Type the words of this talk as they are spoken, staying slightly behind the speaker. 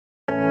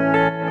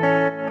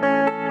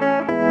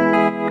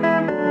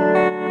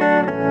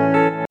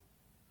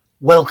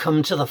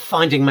Welcome to the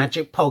Finding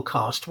Magic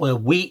podcast, where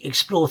we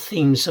explore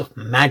themes of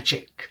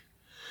magic,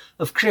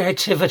 of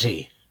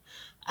creativity,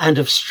 and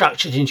of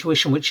structured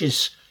intuition, which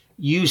is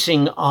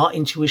using our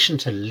intuition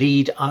to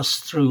lead us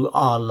through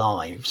our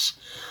lives.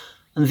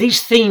 And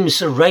these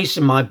themes are raised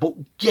in my book,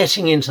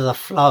 Getting into the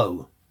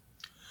Flow.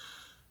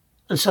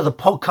 And so the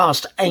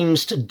podcast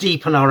aims to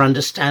deepen our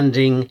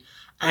understanding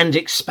and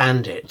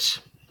expand it.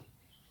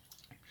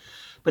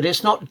 But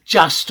it's not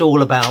just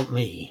all about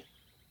me.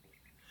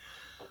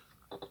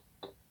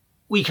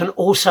 We can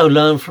also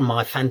learn from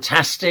my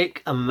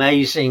fantastic,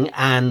 amazing,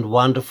 and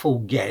wonderful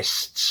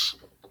guests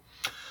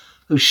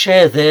who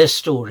share their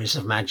stories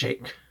of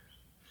magic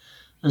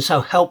and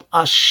so help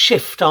us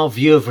shift our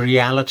view of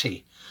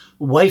reality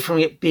away from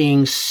it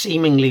being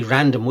seemingly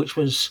random, which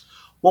was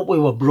what we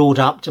were brought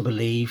up to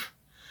believe,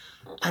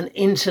 and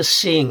into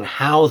seeing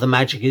how the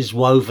magic is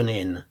woven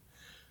in,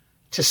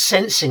 to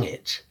sensing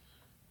it,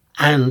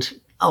 and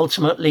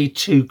ultimately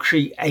to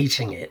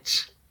creating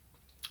it.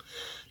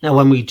 Now,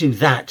 when we do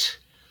that,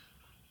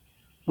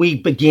 we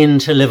begin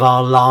to live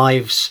our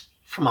lives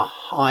from a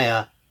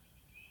higher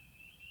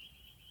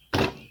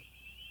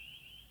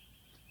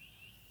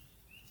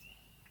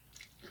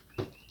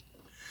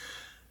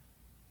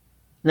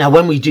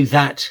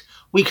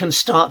we can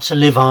start to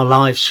live our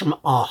lives from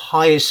our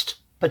highest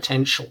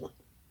potential.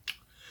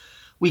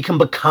 We can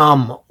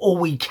become all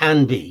we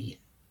can be.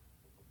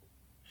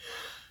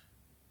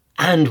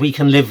 And we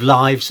can live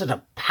lives that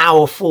are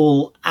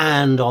powerful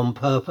and on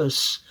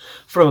purpose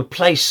from a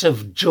place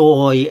of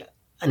joy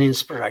and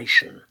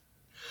inspiration.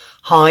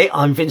 Hi,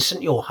 I'm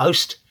Vincent, your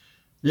host.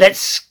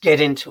 Let's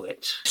get into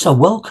it. So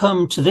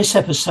welcome to this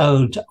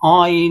episode,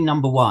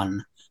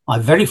 I.1, my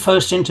very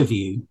first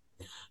interview.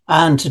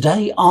 And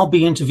today I'll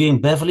be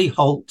interviewing Beverley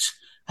Holt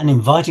and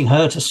inviting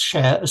her to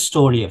share a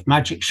story of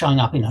magic showing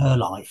up in her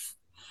life.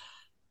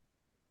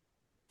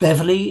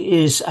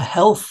 Beverley is a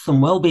health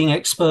and well-being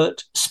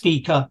expert,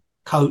 speaker,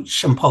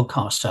 coach, and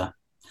podcaster.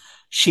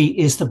 She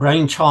is the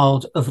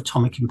brainchild of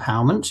Atomic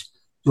Empowerment,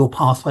 your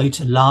pathway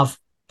to love,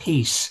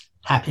 peace,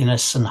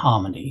 happiness, and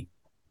harmony.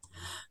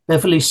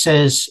 Beverley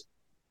says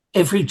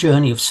every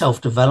journey of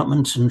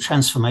self-development and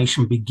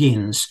transformation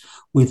begins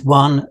with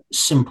one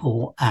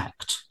simple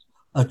act,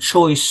 a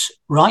choice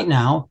right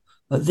now,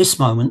 at this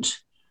moment,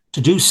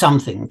 to do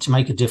something to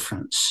make a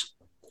difference.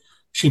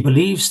 She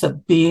believes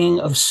that being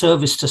of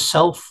service to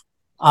self,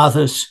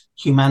 others,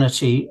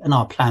 humanity, and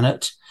our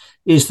planet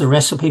is the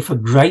recipe for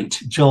great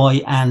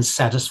joy and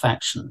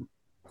satisfaction.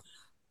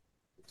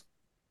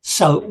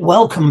 So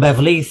welcome,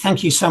 Beverley.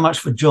 Thank you so much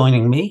for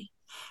joining me.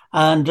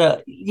 And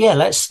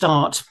let's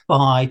start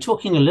by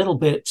talking a little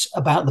bit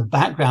about the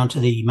background to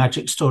the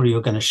magic story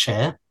you're going to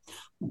share.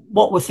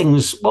 What was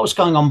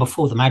going on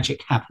before the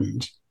magic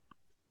happened?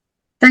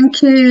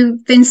 Thank you,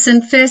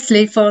 Vincent,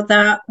 firstly, for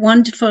that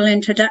wonderful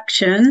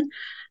introduction.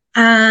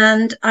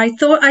 And I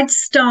thought I'd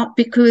start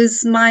because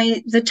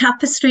the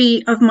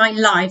tapestry of my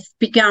life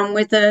began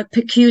with a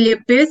peculiar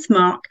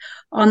birthmark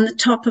on the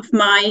top of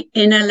my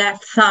inner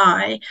left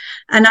thigh,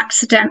 an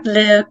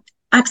accidental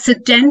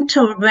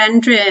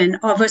rendering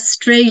of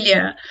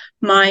Australia,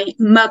 my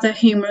mother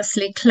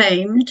humorously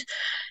claimed.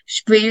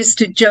 We used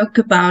to joke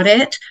about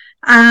it.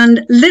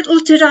 And little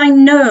did I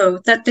know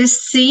that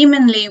this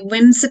seemingly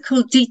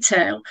whimsical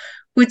detail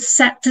would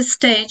set the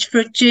stage for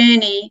a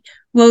journey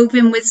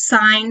woven with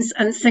signs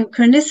and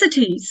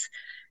synchronicities.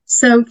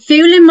 So,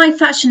 fueling my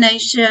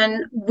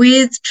fascination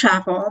with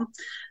travel,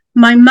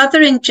 my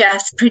mother in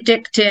jest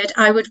predicted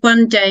I would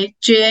one day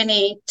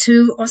journey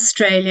to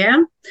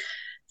Australia,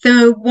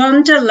 the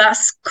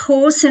wanderlust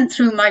coursing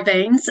through my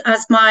veins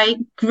as my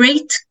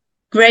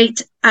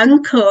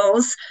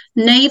great-great-uncle's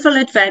naval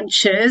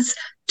adventures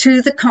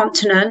to the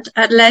continent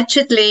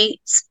allegedly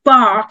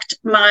sparked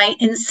my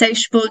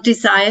insatiable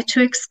desire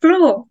to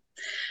explore.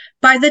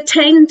 By the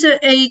tender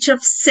age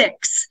of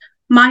 6,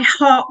 my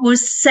heart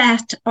was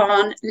set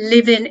on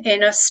living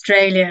in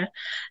Australia,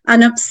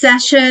 an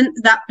obsession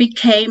that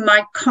became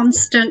my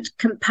constant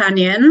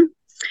companion.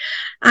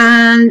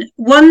 And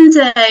one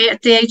day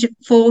at the age of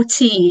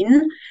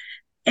 14,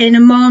 in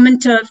a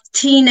moment of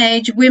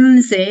teenage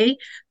whimsy,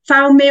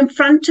 found me in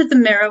front of the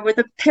mirror with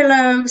a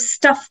pillow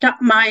stuffed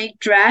up my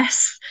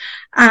dress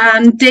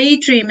and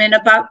daydreaming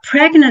about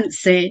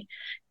pregnancy.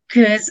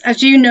 Because,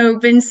 as you know,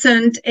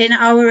 Vincent, in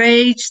our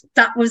age,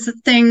 that was the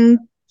thing.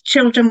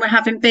 Children were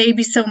having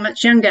babies so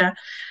much younger.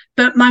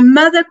 But my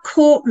mother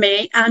caught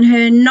me, and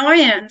her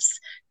annoyance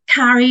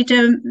carried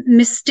a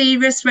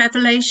mysterious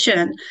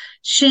revelation.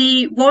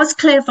 She was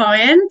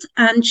clairvoyant,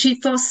 and she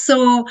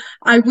foresaw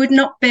I would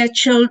not bear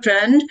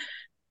children,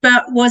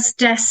 but was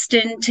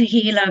destined to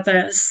heal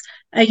others.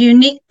 A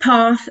unique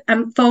path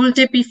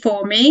unfolded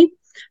before me.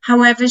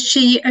 However,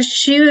 she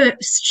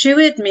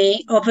assured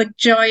me of a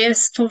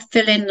joyous,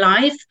 fulfilling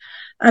life,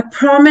 a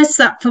promise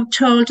that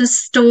foretold a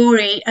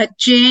story, a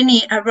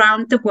journey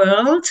around the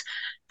world,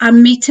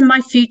 and meeting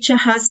my future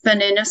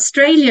husband in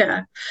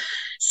Australia.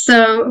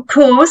 So, of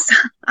course,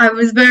 I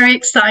was very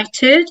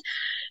excited.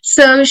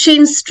 So she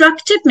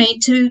instructed me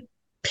to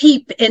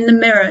peep in the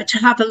mirror, to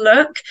have a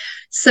look.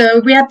 So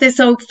we had this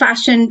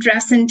old-fashioned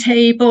dressing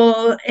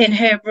table in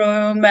her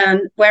room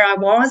and where I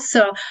was.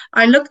 So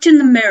I looked in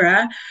the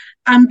mirror,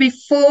 and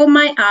before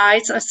my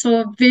eyes, I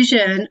saw a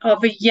vision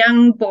of a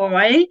young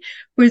boy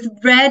with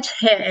red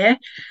hair,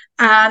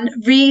 and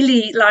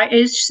really, like,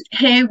 his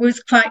hair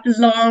was quite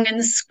long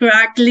and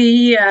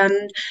scraggly,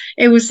 and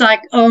it was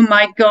like, oh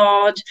my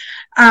God.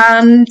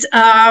 And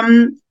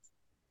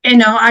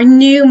I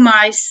knew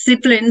my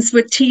siblings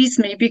would tease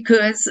me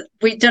because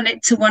we'd done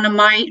it to one of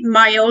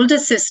my older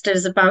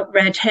sisters about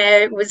red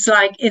hair. It was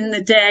like in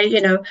the day,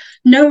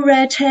 no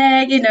red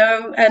hair,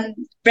 and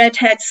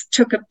redheads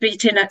took a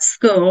beating at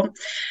school.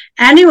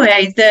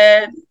 Anyway,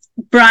 the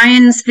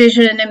Brian's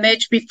vision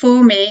imaged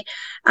before me,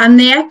 and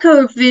the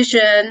echo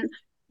vision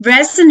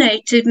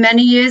resonated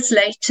many years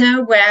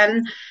later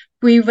when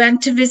we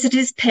went to visit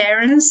his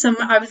parents, and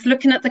I was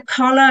looking at the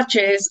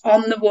collages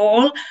on the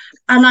wall,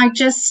 and I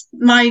just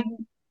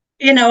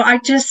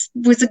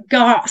was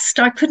aghast.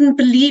 I couldn't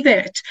believe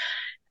it.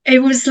 It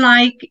was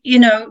like,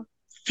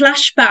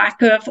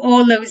 flashback of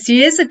all those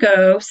years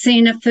ago,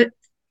 seeing a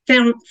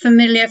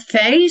familiar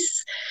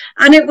face.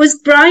 And it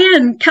was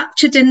Brian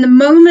captured in the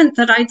moment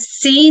that I'd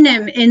seen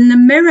him in the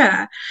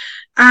mirror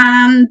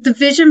and the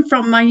vision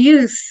from my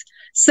youth.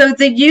 So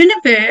the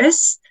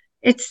universe,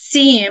 it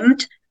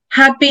seemed,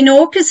 had been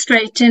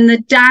orchestrating the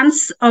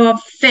dance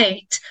of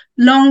fate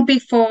long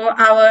before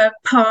our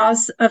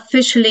paths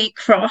officially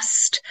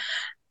crossed.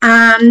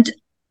 And,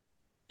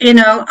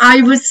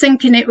 I was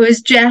thinking it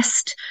was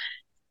just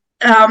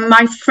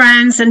my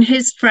friends and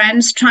his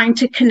friends trying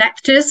to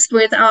connect us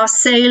with our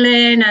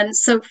sailing and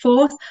so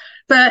forth.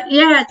 But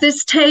yeah,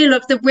 this tale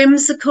of the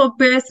whimsical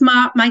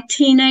birthmark, my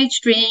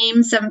teenage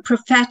dreams and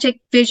prophetic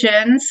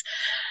visions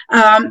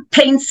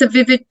paints a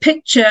vivid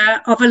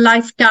picture of a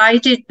life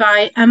guided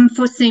by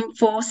unforeseen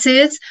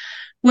forces,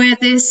 where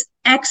this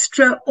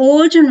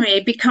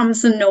extraordinary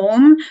becomes the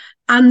norm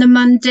and the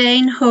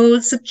mundane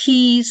holds the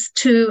keys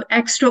to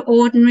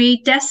extraordinary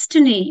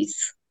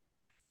destinies.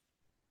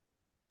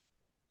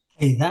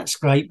 Hey, that's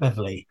great,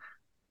 Beverley.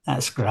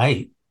 That's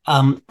great.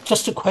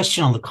 Just a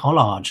question on the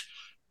collage.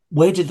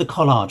 Where did the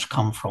collage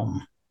come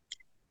from?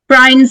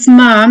 Brian's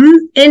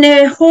mum, in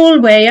her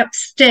hallway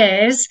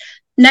upstairs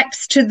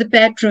next to the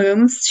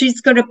bedrooms, she's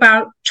got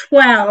about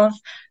 12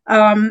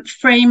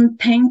 frame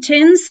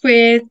paintings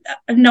with,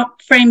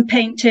 not frame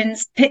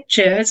paintings,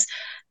 pictures.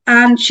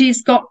 And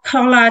she's got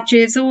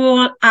collages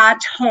all ad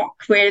hoc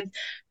with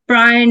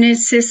Brian,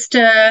 his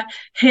sister,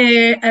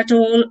 her at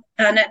all,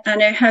 and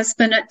her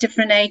husband at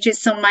different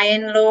ages. So my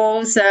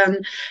in-laws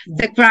and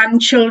the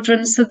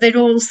grandchildren, so they're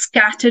all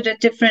scattered at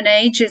different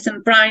ages.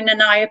 And Brian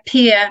and I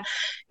appear,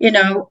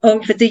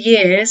 over the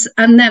years.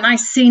 And then I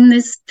seen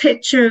this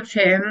picture of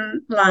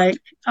him,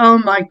 like, oh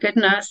my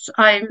goodness,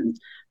 I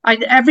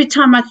every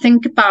time I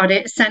think about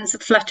it, it sends a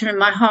flutter in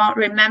my heart,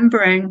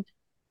 remembering.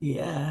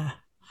 Yeah.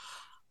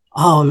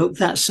 Oh, look,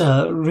 that's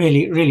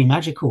really, really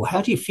magical.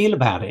 How do you feel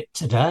about it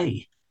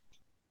today?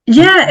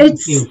 Yeah, How do you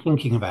feel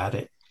thinking about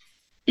it?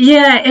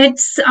 Yeah,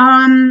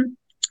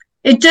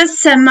 it does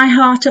send my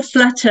heart a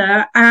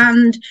flutter,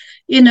 and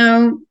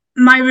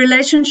my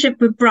relationship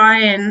with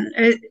Brian,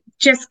 it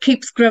just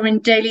keeps growing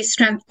daily,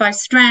 strength by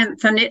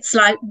strength, and it's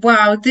like,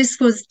 wow, this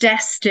was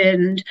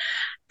destined.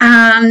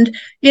 And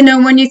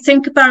when you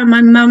think about it,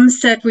 my mum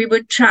said we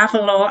would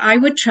travel, or I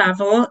would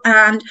travel,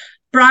 and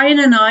Brian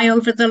and I,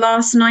 over the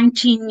last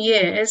 19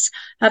 years,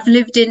 have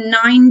lived in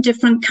 9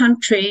 different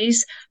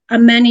countries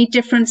and many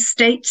different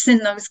states in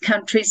those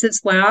countries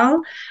as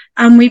well.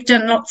 And we've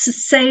done lots of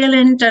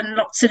sailing, done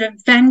lots of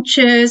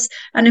adventures.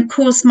 And of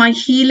course, my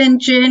healing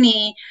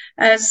journey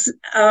as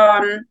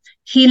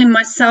healing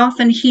myself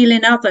and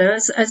healing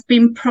others has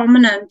been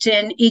prominent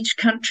in each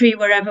country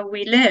wherever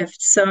we lived.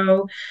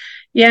 So,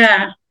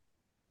 yeah.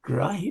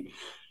 Great.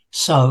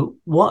 So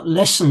what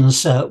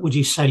lessons would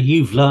you say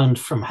you've learned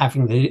from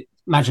having the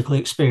magical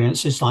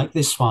experiences like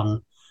this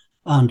one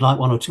and like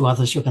one or two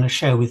others you're going to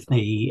share with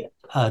me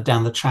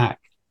down the track?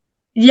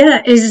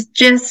 Yeah, is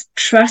just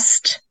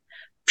trust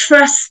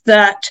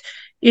that,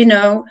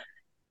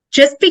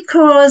 just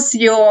because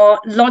your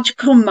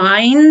logical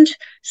mind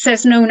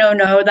says,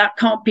 no, that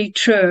can't be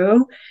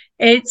true.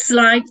 It's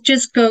like,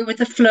 just go with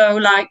the flow.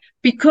 Like,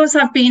 because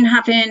I've been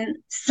having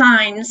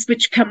signs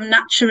which come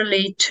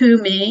naturally to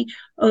me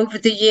over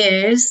the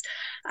years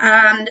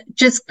and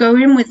just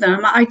going with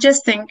them, I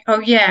just think, oh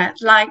yeah,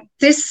 like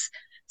this,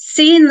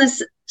 seeing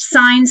the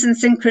signs and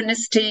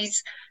synchronicities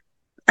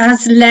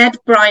has led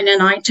Brian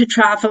and I to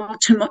travel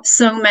to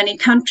so many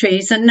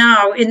countries. And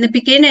now, in the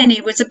beginning,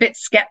 he was a bit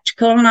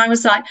skeptical. And I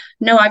was like,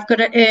 no, I've got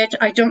an urge.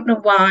 I don't know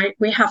why.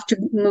 We have to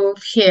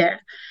move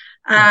here.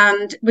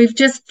 And we've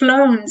just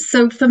flown.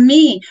 So for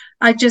me,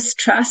 I just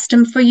trust.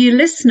 And for you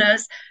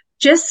listeners,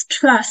 just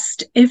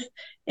trust.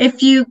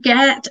 If you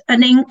get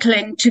an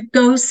inkling to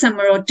go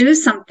somewhere or do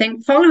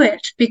something, follow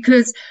it.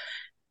 Because,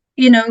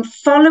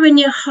 following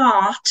your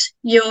heart,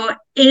 you're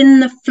in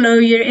the flow,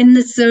 you're in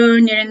the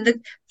zone, you're in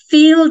the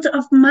field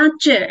of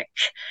magic,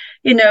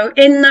 in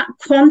that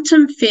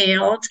quantum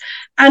field,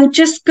 and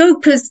just go,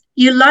 because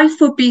your life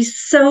will be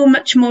so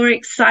much more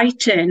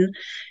exciting.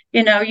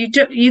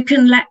 You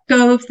can let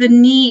go of the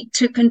need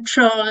to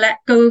control, let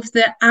go of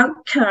the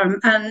outcome,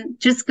 and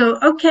just go,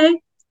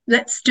 okay,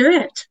 let's do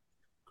it.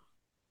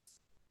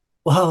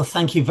 Well,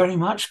 thank you very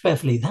much,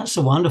 Beverley. That's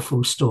a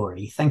wonderful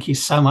story. Thank you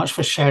so much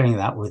for sharing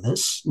that with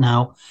us.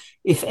 Now,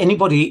 if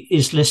anybody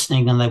is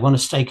listening and they want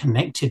to stay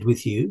connected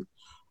with you,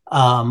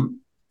 how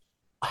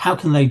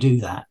can they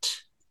do that?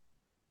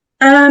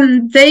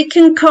 They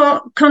can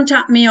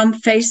contact me on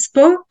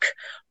Facebook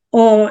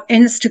or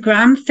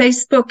Instagram.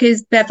 Facebook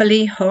is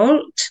Beverley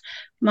Holt,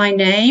 my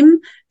name.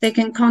 They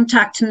can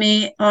contact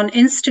me on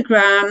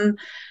Instagram,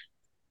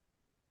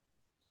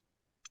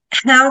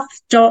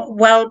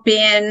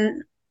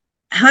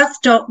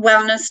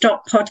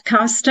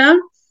 health.wellness.podcaster,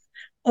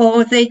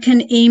 or they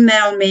can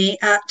email me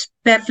at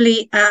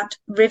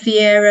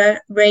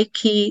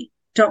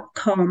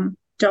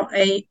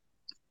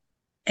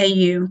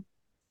beverley@riverareiki.com.au.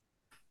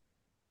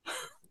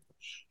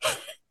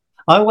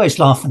 I always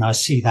laugh when I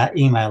see that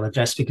email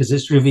address, because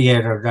it's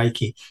Riviera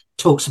Reiki,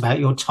 talks about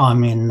your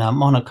time in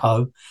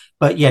Monaco,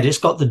 but yet it's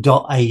got the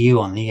 .au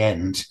on the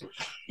end.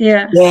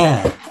 Yeah.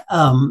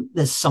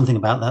 There's something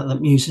about that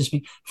amuses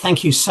me.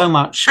 Thank you so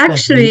much.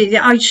 Actually, Beverley.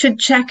 I should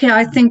check it.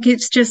 I think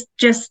it's just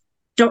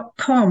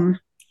 .com.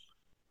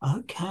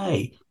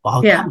 Okay. Well,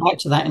 I'll come back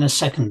to that in a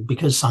second,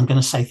 because I'm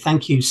going to say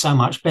thank you so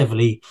much,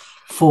 Beverley,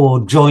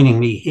 for joining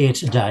me here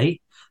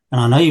today.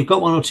 And I know you've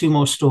got one or two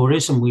more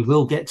stories, and we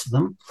will get to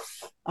them.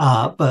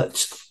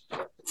 But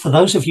for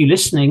those of you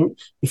listening,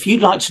 if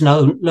you'd like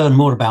to learn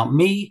more about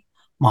me,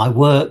 my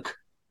work,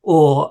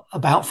 or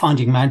about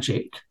finding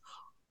magic,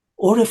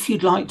 or if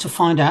you'd like to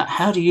find out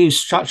how to use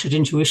structured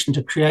intuition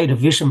to create a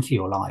vision for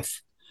your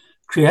life,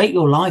 create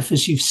your life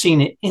as you've seen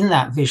it in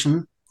that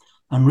vision,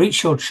 and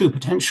reach your true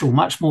potential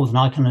much more than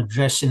I can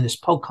address in this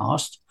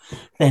podcast,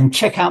 then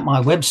check out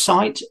my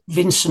website,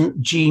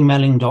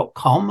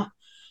 vincentgmelling.com.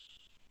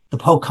 The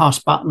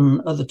podcast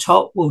button at the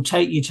top will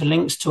take you to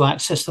links to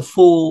access the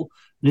full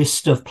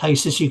list of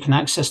places you can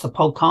access the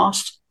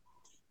podcast,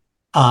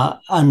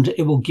 and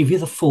it will give you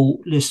the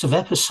full list of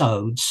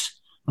episodes.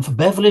 And for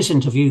Beverley's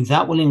interview,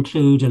 that will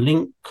include a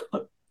link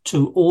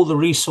to all the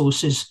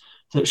resources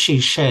that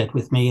she's shared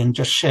with me and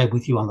just shared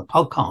with you on the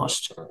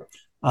podcast.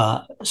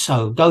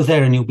 So go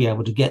there and you'll be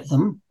able to get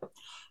them.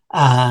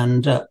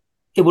 And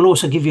it will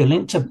also give you a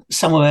link to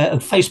a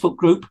Facebook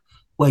group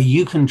where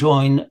you can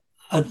join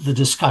the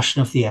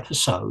discussion of the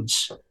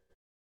episodes.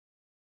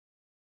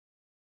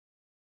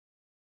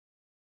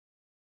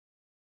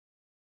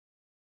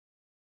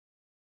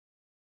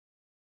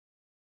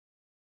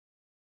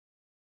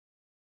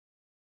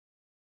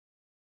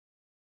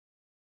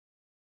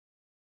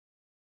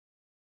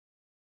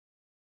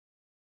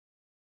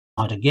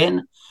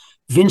 Again,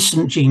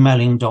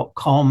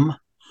 vincentgmelling.com.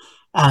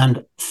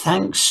 And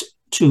thanks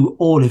to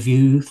all of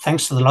you.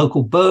 Thanks to the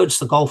local birds,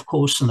 the golf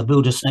course, and the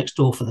builders next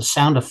door for the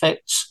sound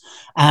effects.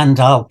 And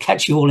I'll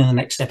catch you all in the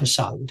next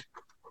episode.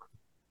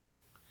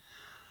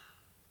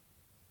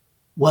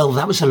 Well,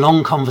 that was a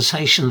long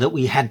conversation that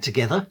we had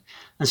together.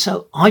 And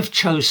so I've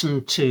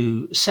chosen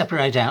to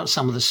separate out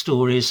some of the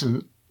stories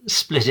and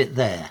split it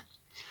there.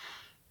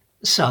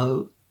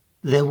 So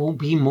there will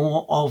be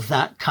more of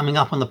that coming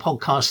up on the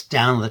podcast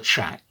down the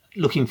track.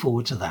 Looking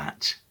forward to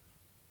that.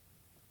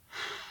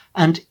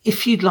 And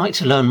if you'd like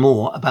to learn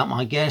more about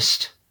my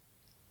guest,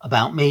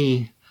 about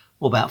me,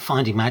 or about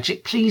finding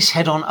magic, please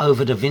head on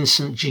over to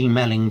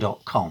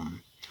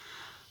vincentgmelling.com.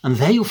 And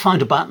there you'll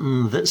find a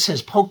button that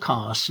says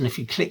podcast. And if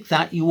you click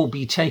that, you will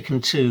be taken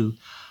to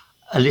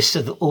a list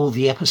of all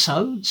the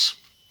episodes,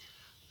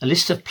 a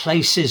list of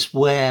places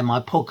where my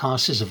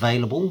podcast is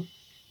available.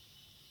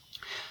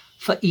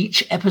 For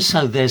each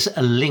episode, there's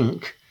a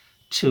link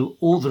to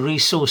all the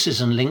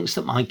resources and links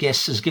that my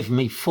guest has given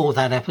me for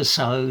that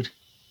episode.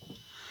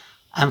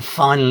 And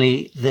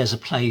finally, there's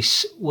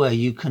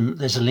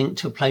a link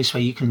to a place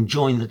where you can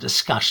join the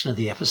discussion of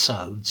the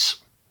episodes.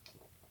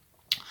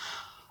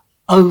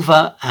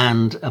 Over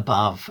and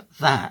above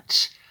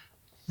that,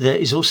 there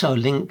is also a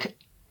link.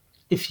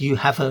 If you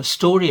have a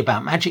story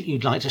about magic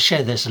you'd like to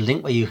share, there's a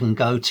link where you can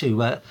go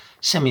to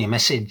send me a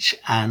message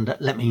and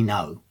let me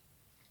know.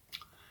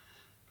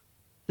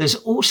 There's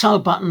also a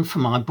button for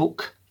my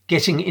book,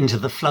 Getting into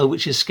the Flow,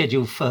 which is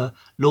scheduled for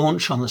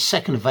launch on the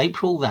 2nd of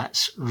April.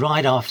 That's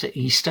right after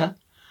Easter.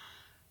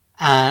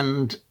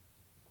 And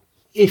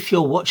if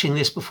you're watching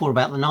this before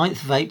about the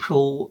 9th of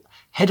April,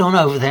 head on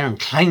over there and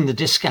claim the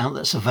discount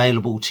that's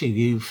available to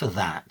you for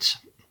that.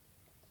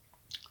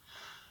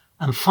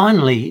 And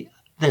finally,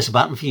 there's a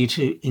button for you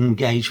to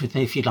engage with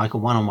me if you'd like a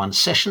one-on-one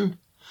session,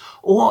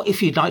 or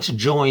if you'd like to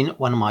join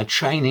one of my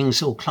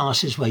trainings or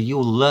classes where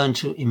you'll learn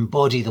to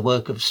embody the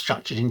work of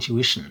structured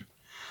intuition.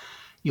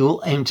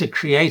 You'll aim to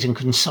create and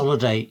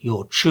consolidate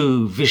your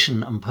true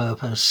vision and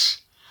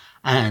purpose,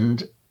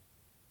 and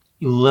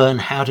you'll learn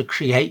how to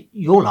create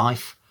your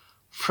life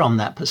from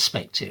that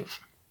perspective.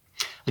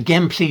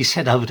 Again, please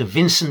head over to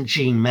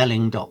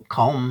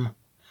vincentgmelling.com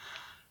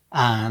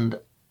And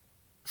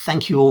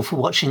thank you all for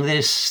watching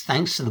this.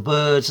 Thanks to the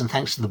birds and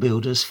thanks to the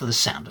builders for the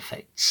sound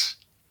effects.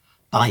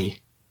 Bye.